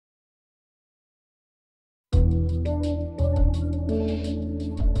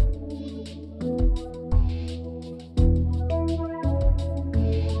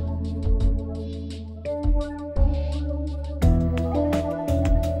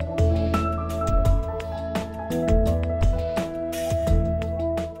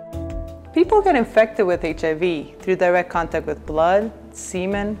People get infected with HIV through direct contact with blood,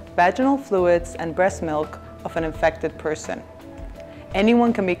 semen, vaginal fluids, and breast milk of an infected person.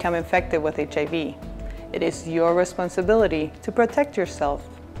 Anyone can become infected with HIV. It is your responsibility to protect yourself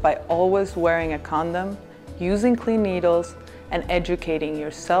by always wearing a condom, using clean needles, and educating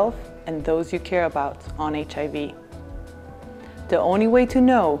yourself and those you care about on HIV. The only way to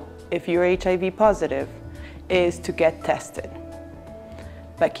know if you're HIV positive is to get tested.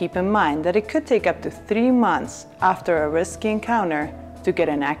 But keep in mind that it could take up to 3 months after a risky encounter to get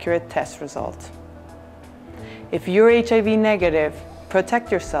an accurate test result. If you're HIV negative,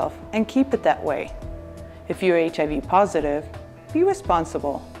 protect yourself and keep it that way. If you're HIV positive, be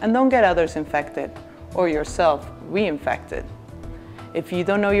responsible and don't get others infected or yourself reinfected. If you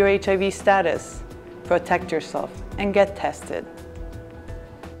don't know your HIV status, protect yourself and get tested.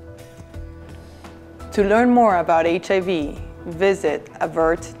 To learn more about HIV, visit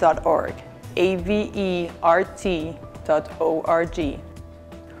avert.org, avert.org.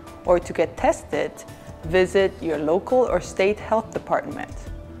 Or to get tested, visit your local or state health department.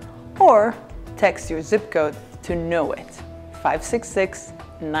 Or text your zip code to know it,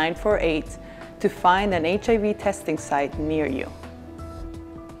 566-948, to find an HIV testing site near you.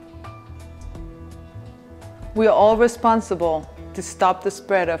 We are all responsible to stop the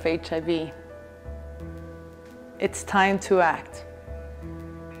spread of HIV. It's time to act.